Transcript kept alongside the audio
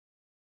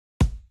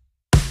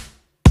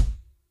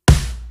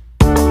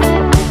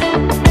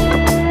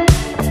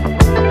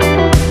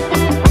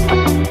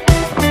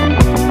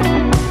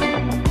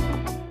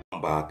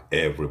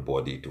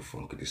everybody to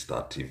Funky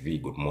Star TV.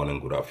 Good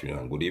morning, good afternoon,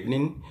 and good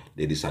evening,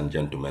 ladies and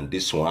gentlemen.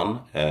 This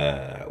one,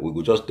 we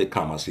could just take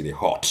come and see the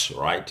hot,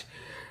 right?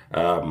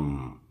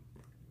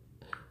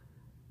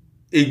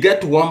 It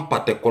get one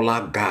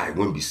particular guy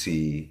when we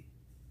say,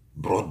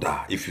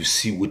 brother, if you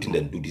see what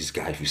they do this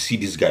guy, if you see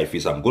this guy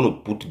face, I'm going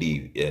to put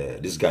the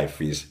this guy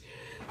face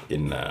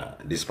in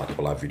this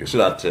particular video so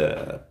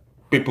that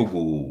people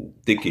will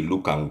take a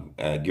look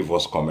and give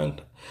us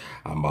comment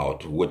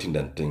about what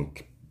they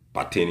think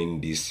pertaining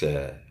this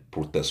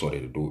protest what they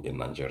do in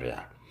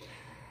Nigeria.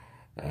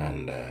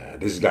 And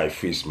this guy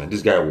face, man,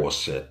 this guy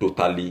was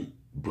totally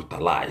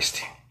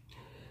brutalized.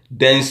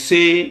 Then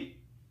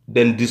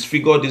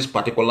disfigure this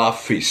particular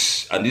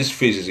face, and this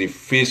face is a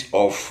face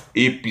of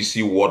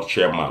APC world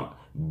chairman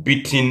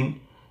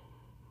beaten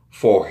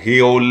for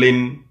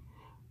hailing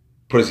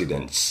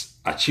president's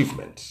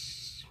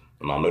achievements.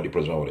 And I know the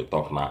president will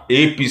talk now.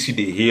 APC,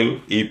 they hail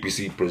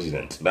APC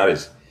president. That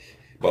is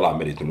Bola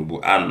Ahmed Tinubu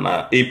and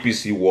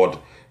APC world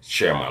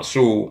chairman.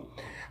 So,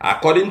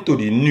 according to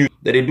the news,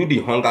 that they do the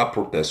hunger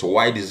protest.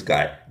 Why this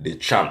guy, they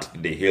chant,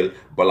 they hail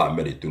Bola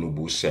Ahmed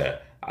Tinubu's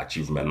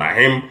achievement. Now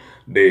him,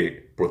 the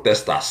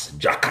protesters,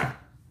 Jackan.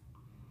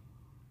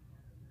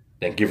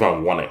 Then give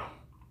him warning.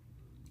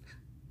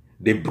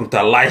 They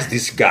brutalize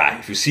this guy.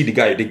 If you see the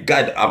guy,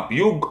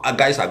 you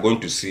guys are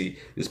going to see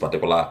this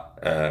particular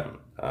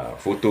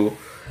photo,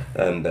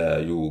 and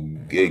you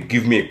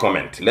give me a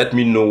comment. Let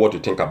me know what you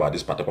think about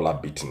this particular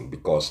beating,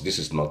 because this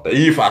is not,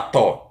 if at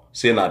all,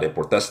 say now the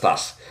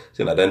protesters,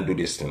 say now then do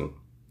this thing,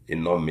 it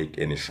not make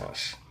any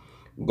sense.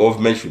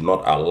 Government should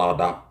not allow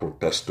that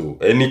protest to,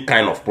 any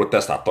kind of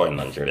protest at all in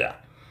Nigeria.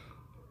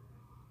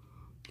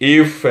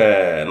 If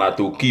not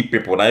to keep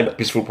people in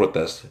peaceful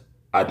protest,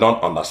 I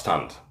don't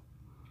understand.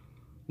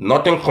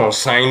 Nothing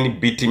concern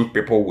beating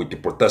people with the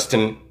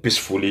protesting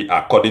peacefully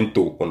according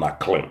to una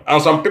claim.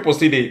 And some people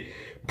say they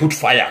put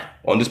fire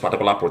on this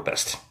particular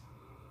protest.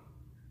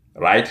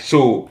 Right?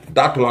 So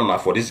that one now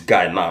for this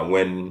guy now,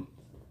 when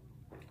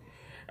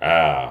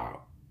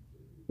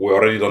we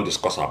already don't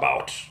discuss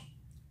about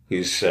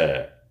his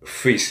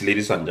face,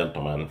 ladies and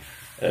gentlemen,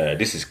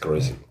 this is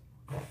crazy.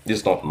 This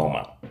is not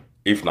normal.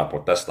 If not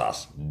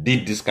protesters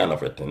did this kind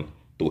of a thing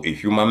to a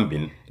human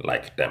being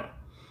like them.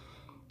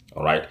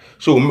 All right.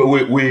 So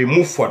we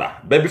move further.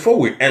 But before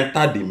we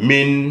enter the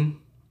main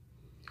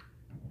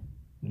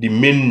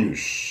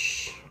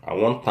news, I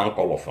want to thank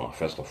all of them,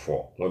 first of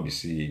all. When we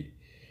see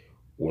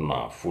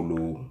una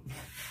follow,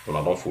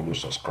 una don't follow,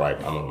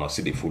 subscribe, and una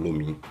see they follow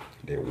me,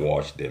 they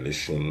watch, they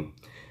listen.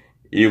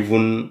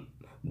 Even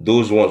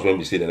those ones when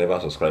we see they never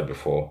subscribe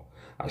before,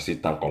 I still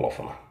thank all of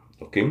them.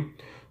 Okay.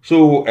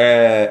 So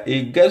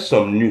it gets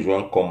some news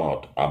when come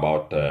out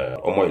about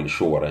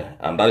Sowore,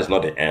 and that is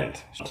not the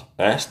end.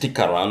 Stick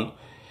around.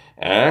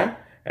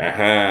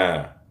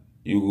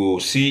 You will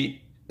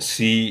see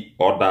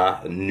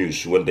other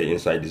news when they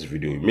inside this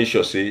video. Make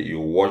sure say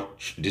you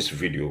watch this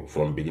video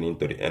from beginning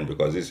to the end,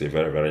 because this is a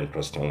very, very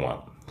interesting one.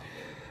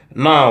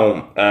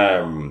 Now,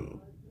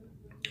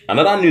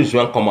 another news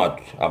will come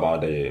out about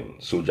the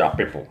soldier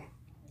people.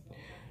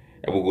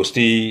 And we will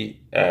still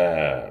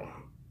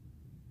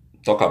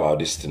talk about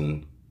this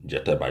thing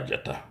jetta by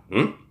jetta.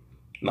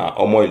 Now,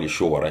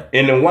 Sowore,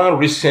 in one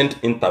recent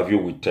interview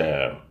with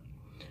the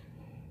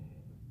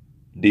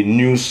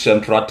News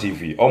Central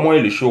TV,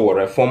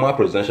 Sowore, former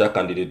presidential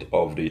candidate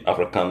of the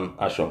African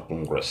Action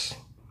Congress,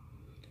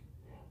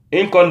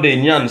 in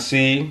Conde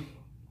say,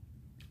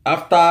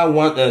 after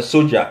one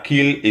soldier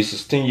killed a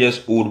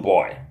 16-year-old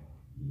boy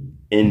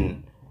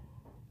in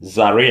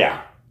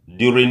Zaria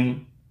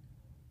during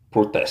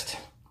protest.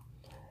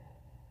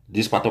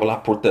 This particular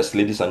protest,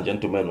 ladies and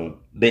gentlemen,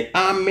 the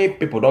army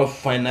people don't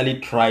finally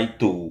try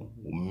to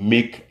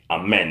make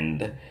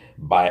amend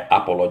by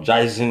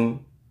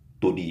apologizing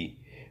to the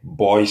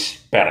boy's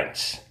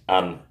parents,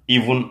 and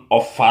even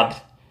offered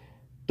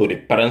to the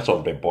parents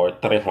of the boy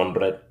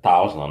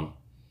 300,000.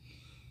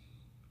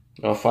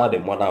 Offered the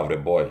mother of the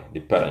boy, the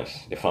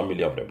parents, the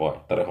family of the boy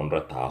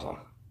 300,000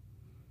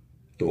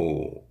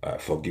 to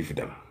forgive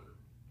them.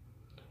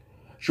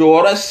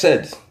 Sowore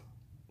said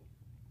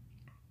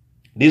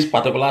this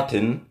particular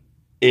thing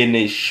in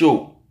a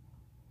show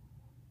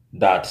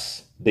that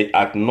they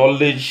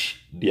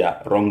acknowledge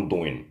their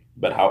wrongdoing,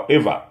 but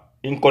however,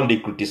 they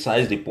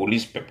criticize the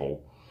police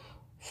people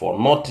for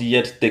not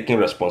yet taking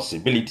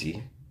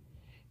responsibility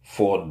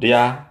for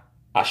their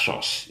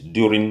actions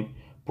during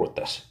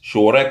protests.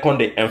 Sowore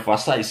they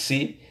emphasize,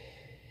 see,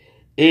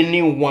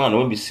 anyone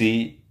when we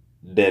see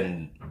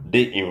then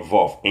they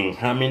involved in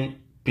harming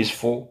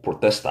peaceful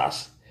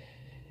protesters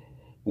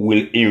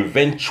will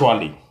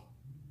eventually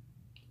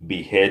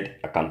be held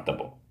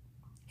accountable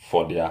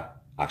for their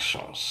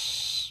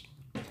actions.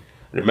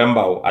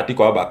 Remember,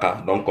 Atiku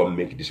Abubakar don't come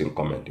make the same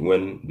comment.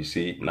 When we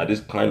say, now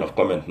this kind of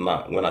comment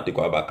now, when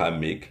Atiku Abubakar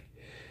make,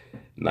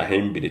 now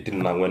him be the thing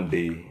now when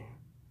they,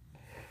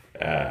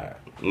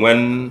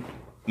 when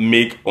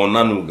make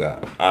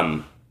Onanuga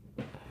and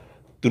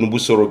Tinubu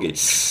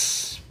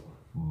surrogates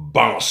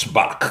bounce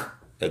back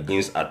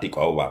against Atiku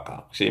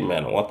Abubakar. Say,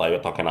 man, what are you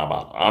talking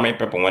about? How many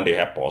people when they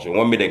help us? You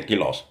want me to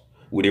kill us?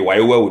 With the why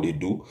would they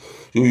do?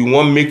 So you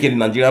want making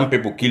Nigerian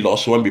people kill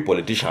us when be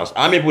politicians?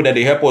 How many people that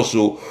they help us?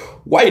 So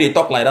why they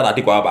talk like that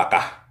Atiku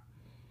Abubakar?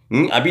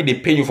 I be they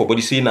pay you for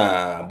body saying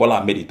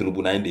Bola made it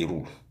Tinubu na in the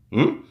rule.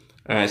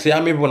 Say how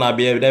many people na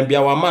be then be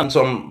our man.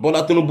 Some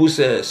Bola Tinubu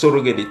say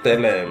surrogate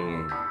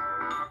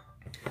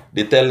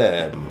they tell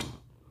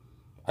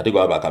Atiku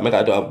Abubakar make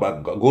Atiku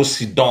Abubakar go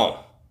sit down.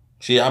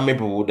 See how many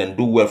people then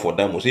do well for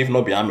them. So if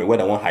not be army, where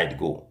they want hide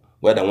go,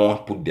 where they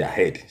want put their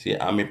head. See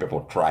how many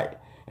people try,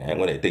 and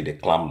when they take the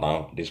clamp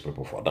down, these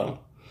people for them.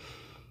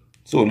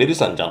 So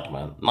ladies and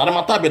gentlemen, now the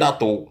matter be that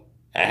too.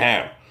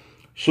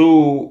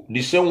 So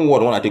the same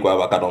word when I take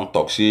Abubakar don't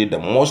talk. See the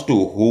must to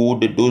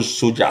hold those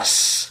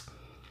soldiers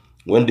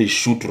when they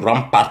shoot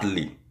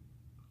rampantly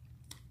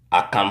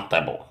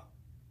accountable.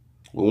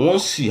 We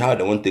won't see how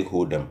they want to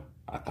hold them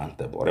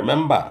accountable.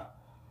 Remember.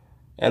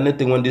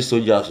 Anything when these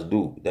soldiers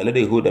do, then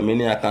they hold them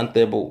any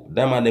accountable.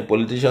 Them and the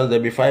politicians, they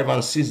be 5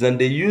 and 6, then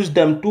they use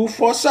them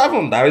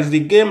 2-4-7. That is the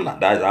game.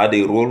 That is how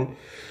they roll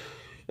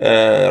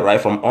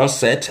right from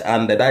onset,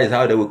 and that is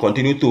how they will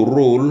continue to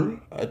roll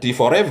till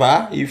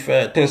forever if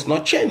things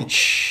not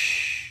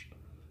change.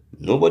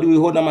 Nobody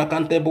will hold them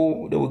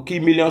accountable. They will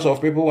kill millions of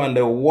people and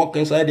they will walk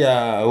inside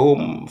their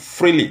home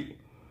freely.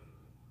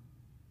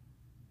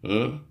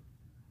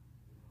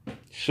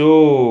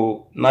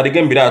 So now the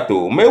game be that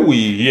too. May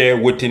we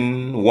hear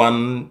waiting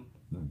one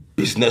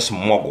business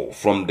mogul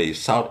from the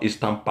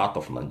southeastern part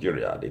of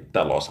Nigeria. They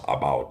tell us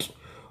about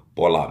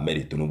Bola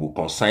Ahmed Tinubu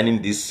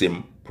concerning this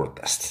same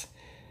protest.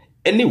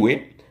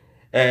 Anyway,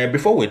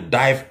 before we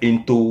dive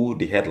into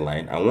the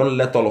headline, I want to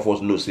let all of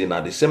us know, say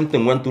now the same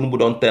thing when Tinubu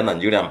don't tell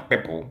Nigerian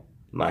people,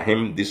 now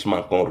him this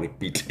man can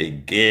repeat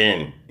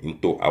again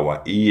into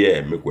our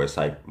ear. Make we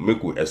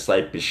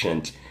aside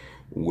patient.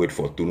 Wait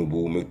for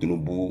Tinubu, make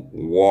Tinubu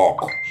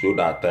walk so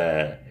that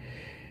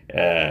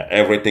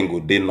everything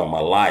would be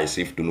normalized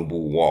if Tinubu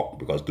walk,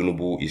 because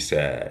Tinubu is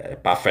a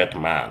perfect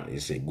man,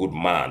 is a good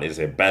man, is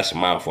the best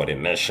man for the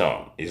nation,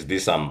 is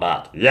this and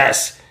that.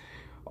 Yes,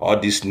 all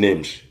these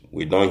names,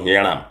 we don't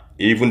hear them.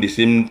 Even the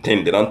same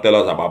thing they don't tell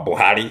us about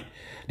Buhari.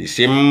 The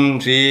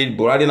same, say,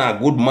 Buhari is a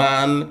good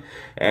man,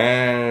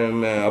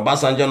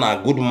 Obasanjo is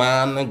a good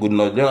man,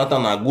 Goodluck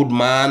Jonathan is a good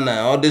man,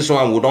 all this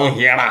one, we don't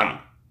hear them.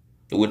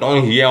 We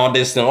don't hear all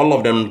this thing, all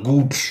of them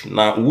good.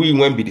 Now, we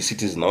won't be the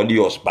citizens, only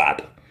us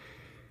bad.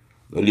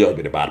 Only us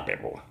be the bad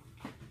people.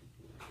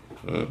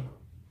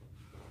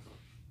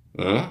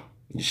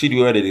 You see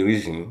the way the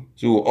reason.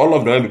 So, all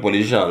of them will be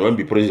politicians, won't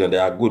be president, they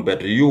are good,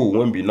 but you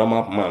won't be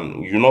normal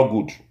man, you're not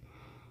good.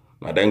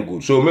 Now, then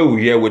good. So, maybe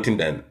we hear waiting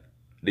then.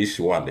 This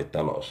one, they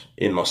tell us,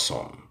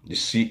 Innocent, the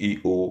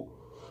CEO,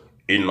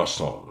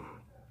 Innocent.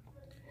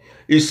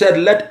 He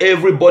said, let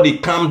everybody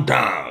calm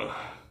down.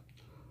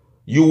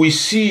 You will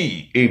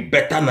see a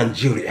better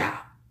Nigeria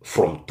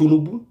from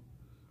Tinubu.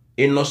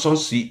 Innocent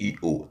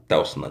CEO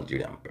tells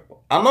Nigerian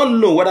people. I don't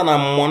know whether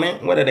I'm money,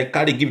 whether they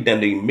carry give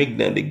them, they make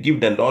them, they give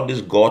them all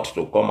this guts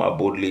to come out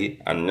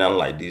boldly and yarn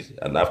like this.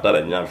 And after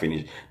the yarn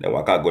finish, they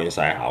walk out, go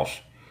inside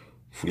house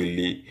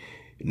freely.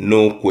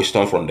 No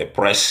question from the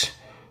press,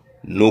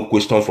 no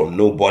question from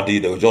nobody.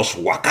 They will just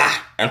walk out,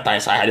 enter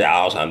inside the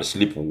house and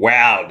sleep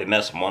well the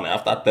next morning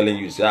after telling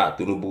you, say,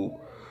 Tinubu,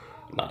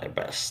 not the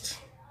best.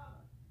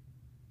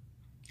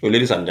 So,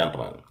 ladies and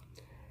gentlemen,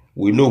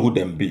 we know who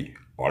them be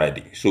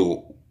already.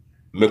 So,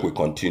 make we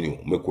continue,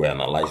 make we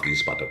analyze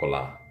this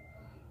particular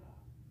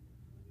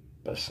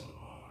person.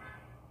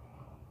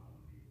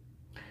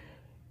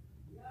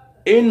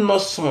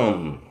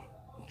 Innocent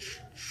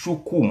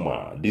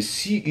Shukuma, the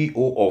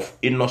CEO of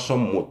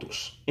Innocent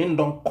Motors,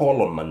 don't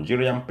call on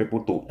Nigerian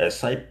people to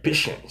exercise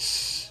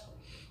patience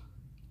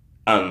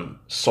and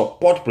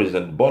support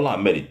President Bola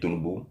Ahmed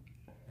Tinubu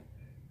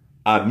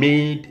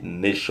amid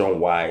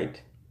nationwide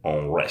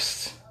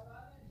unrest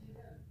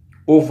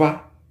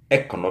over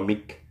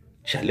economic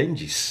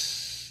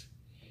challenges.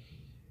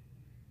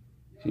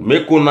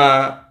 Make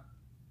una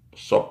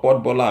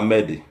support Bola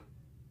Ahmed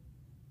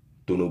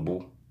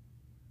Tinubu.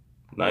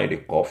 Now they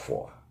call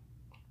for.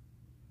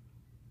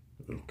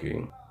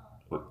 Okay.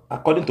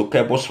 According to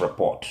Cable's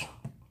report,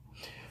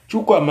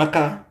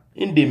 Chukwuemeka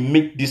they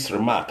make this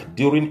remark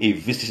during a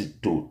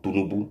visit to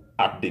Tinubu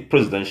at the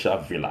presidential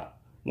villa,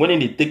 when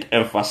they take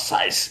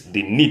emphasize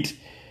the need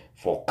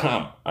for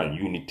calm and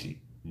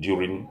unity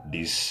during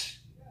these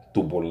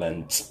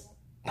turbulent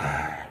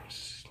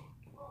times.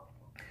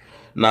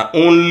 Now,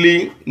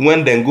 only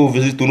when they go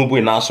visit Tinubu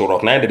in Aso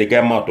Rock, now they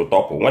get out to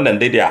talk. When they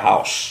did their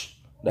house,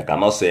 they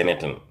cannot say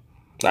anything.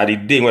 Now, the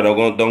day when they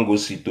don't go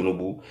see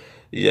Tinubu,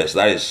 yes,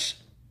 that is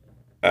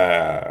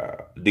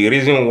the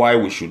reason why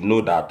we should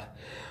know that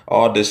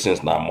all these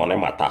things now money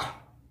matter.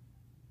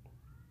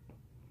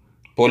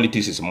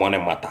 Politics is money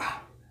matter.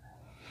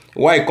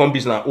 Why it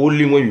comes now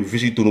only when you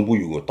visit Tinubu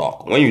you go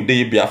talk. When you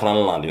dey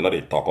Biafran land, you know they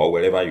talk, or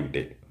wherever you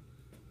dey.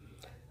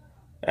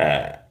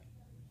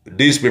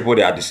 These people,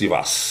 they are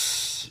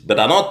deceivers. But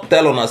I not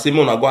tell on a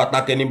Simon I go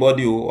attack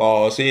anybody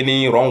or say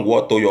any wrong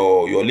word to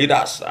your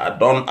leaders. I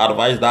don't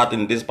advise that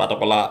in this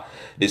particular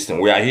thing.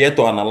 We are here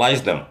to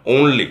analyze them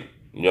only.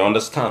 You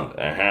understand?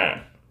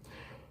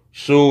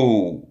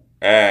 So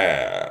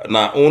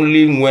now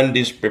only when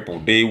these people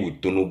they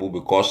with Tinubu,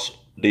 because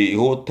the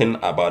whole thing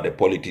about the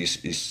politics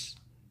is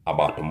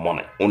about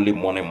money. Only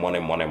money.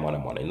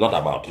 It's not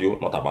about you,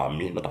 not about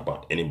me, not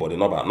about anybody,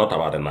 not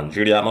about the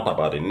Nigeria, not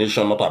about the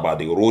nation, not about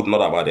the road,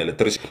 not about the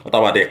electricity, not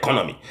about the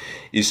economy.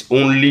 It's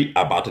only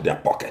about their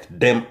pocket,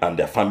 them and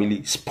their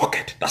family's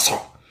pocket. That's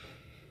all.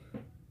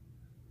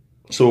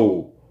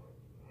 So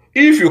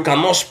if you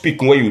cannot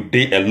speak when you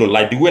day alone,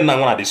 like the way now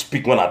when I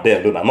speak when I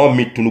day alone, I not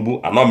meet Tinubu,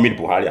 I not meet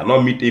Buhari, I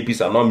not meet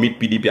APC, I not meet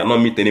PDP, I not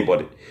meet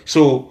anybody.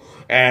 So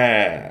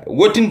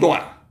waiting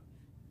down.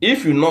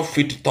 If you not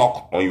fit to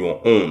talk on your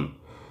own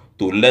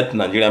to let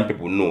Nigerian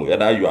people know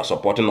whether you are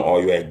supporting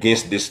or you are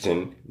against this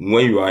thing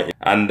when you are,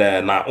 and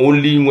not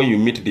only when you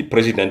meet the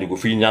president, you go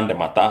feel the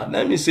matter.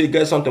 Let me say,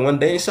 get something when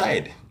they're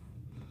inside.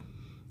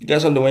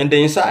 Get something when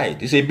they're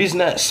inside. It's a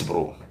business,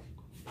 bro.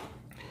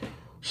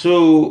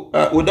 So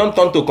we don't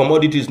turn to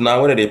commodities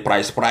now where they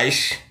price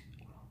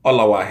all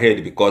our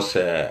head because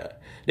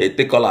they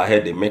take all our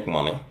head, they make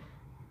money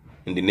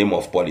in the name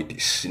of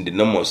politics, in the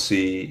name of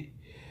say.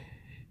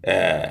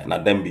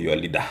 Not them be your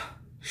leader.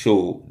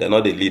 So they're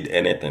not they lead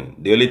anything.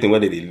 The only thing where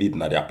they lead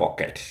now their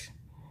pocket,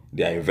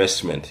 their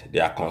investment,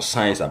 their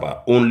concerns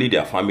about only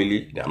their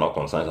family. They are not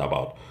concerned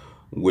about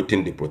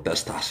waiting the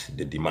protesters,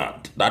 the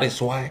demand. That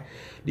is why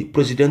the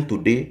president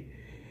today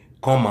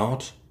come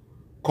out,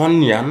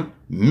 Konyan,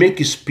 make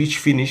his speech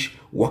finish,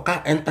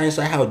 waka enter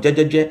inside house,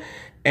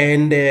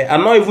 and I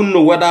don't even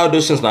know whether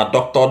those things are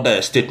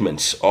doctored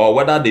statements or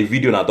whether the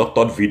video are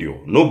doctored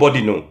video.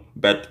 Nobody know.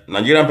 But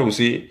Nigerian people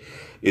say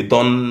you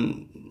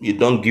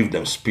don't give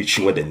them speech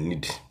where they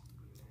need.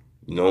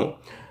 You know,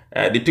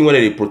 the thing where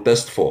they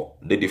protest for,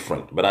 they're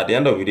different. But at the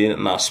end of the day,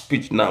 now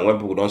speech now when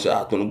people don't say,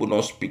 Tinubu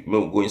don't speak, me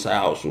will go inside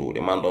house. So the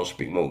man don't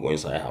speak, me will go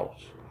inside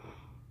house.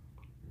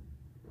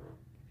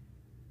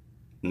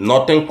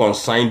 Nothing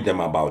concerns them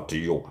about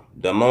you.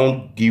 They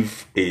don't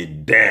give a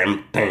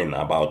damn thing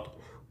about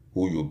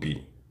who you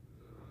be.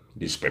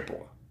 These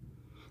people.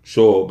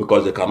 So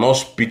because they cannot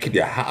speak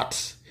their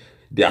hearts,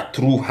 their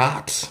true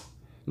hearts.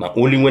 Now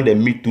only when they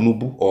meet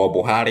Tinubu or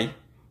Buhari,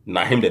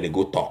 now him that they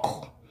go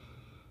talk.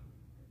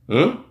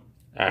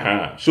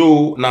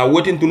 So now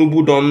waiting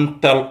Tinubu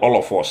don't tell all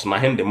of us. Now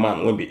him the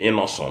man when be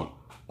innocent,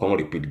 come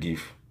repeat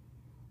give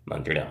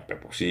Nigerian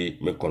people. See,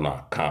 make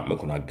una calm,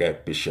 make una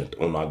get patient.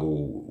 Una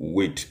go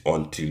wait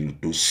until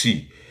to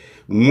see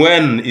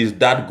when is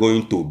that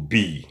going to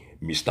be,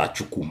 Mr.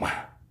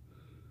 Chukuma.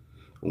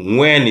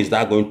 When is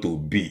that going to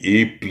be,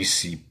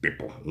 APC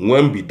people?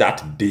 When be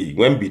that day?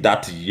 When be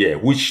that year?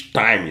 Which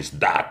time is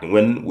that?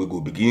 When we go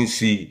begin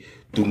see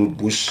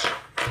Tinubu's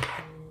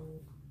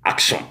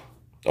action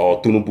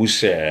or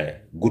Tinubu's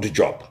good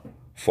job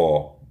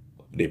for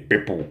the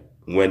people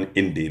when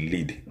in the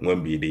lead,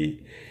 when be the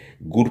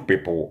good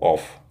people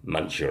of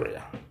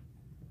Nigeria.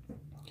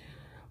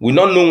 We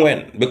don't know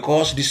when,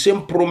 because the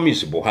same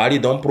promise,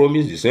 Buhari don't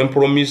promise, the same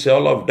promise,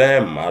 all of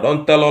them. I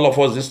don't tell all of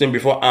us this thing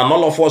before, and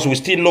all of us we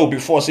still know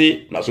before,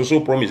 see, that's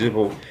also promise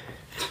people.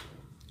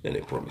 Then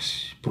they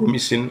promise.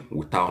 Promising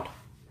without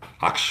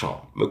action.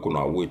 Make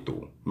una wait,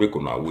 make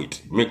una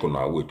wait, make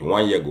una wait.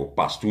 1 year go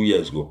past, 2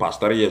 years go past,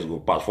 3 years go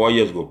past, 4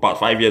 years go past,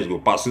 5 years go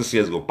past, 6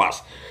 years go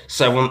past,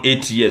 7,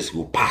 8 years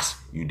go past.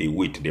 You they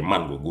wait, the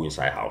man will go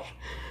inside house.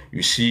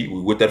 You see, we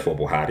waited for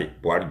Buhari.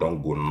 Buhari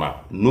don't go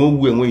now.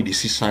 Nowhere when you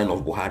see sign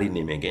of Buhari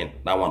name again.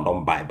 That one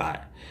don't bye.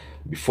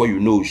 Before you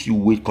know, you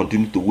wait,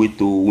 continue to wait.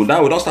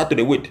 Now we don't start to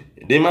the wait.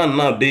 The man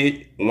now,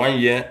 they 1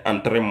 year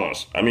and 3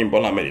 months. I mean,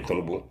 Bola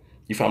Tinubu.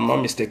 If I'm not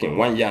mistaken,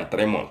 1 year and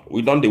 3 months.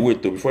 We don't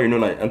wait before you know,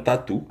 now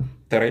enter 2,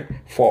 3,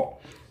 4.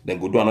 Then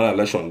go do another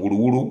election.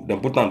 Wuru.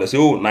 Then put them. They say,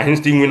 oh, now he's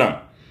still win them.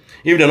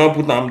 If they don't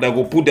put them, they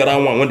go put the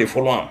other one when they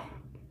follow him.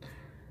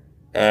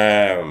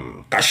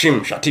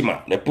 Kashim,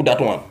 Shatima, they put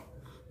that one.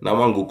 Now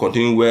one go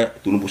continue where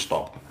Tinubu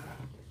stop.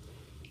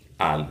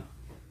 And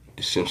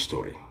the same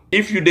story.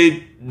 If you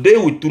they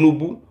with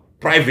Tinubu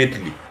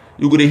privately,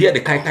 you go to hear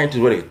the kind things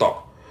where they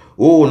talk.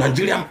 Oh,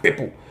 Nigerian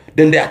people,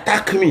 then they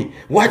attack me.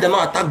 Why they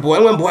not attack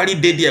Buhari when Buhari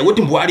did there? What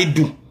did Buhari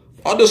do?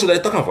 All those things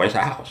they're talking for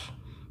inside house.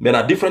 They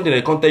are different in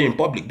the content in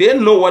public. They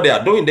know what they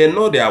are doing. They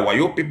know they are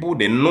wayo people.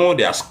 They know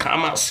they are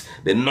scammers.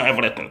 They know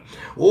everything.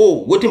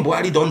 Oh, what did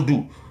Buhari don't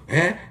do?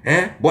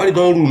 Buhari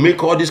don't rule,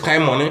 make all this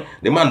kind of money.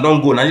 The man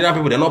don't go. Nigerian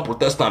people, they're not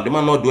protestant. The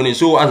man not doing it.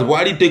 So as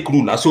Buhari take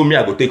rule, now so me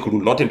I go take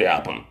rule. Nothing they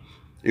happen.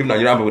 If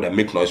Nigerian people that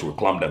make noise, we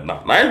clamp them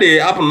now. Now they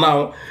happen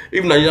now.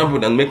 If Nigerian people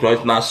that make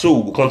noise, now so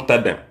we can't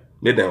tell them.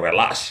 Make them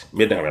relax.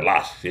 Make them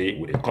relax. See,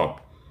 when they come,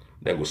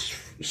 they will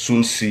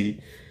soon see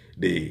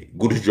the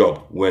good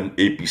job when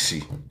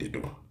APC they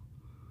do.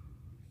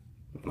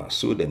 Now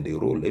so then they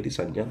roll, ladies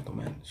and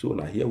gentlemen. So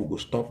now here we go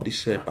stop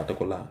this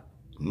particular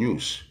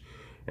news.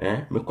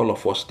 Make all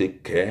of us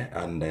take care,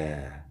 and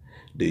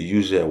they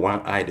use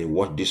one eye, they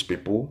watch these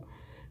people,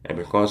 and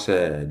because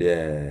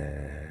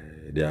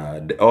They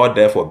are all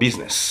there for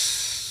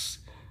business.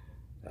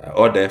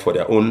 All there for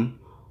their own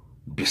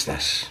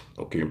business.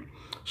 Okay.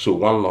 So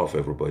one love,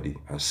 everybody,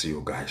 and see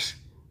you guys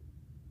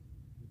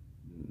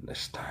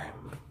next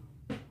time.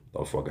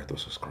 Don't forget to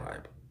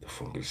subscribe to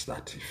Funky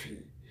Star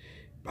TV.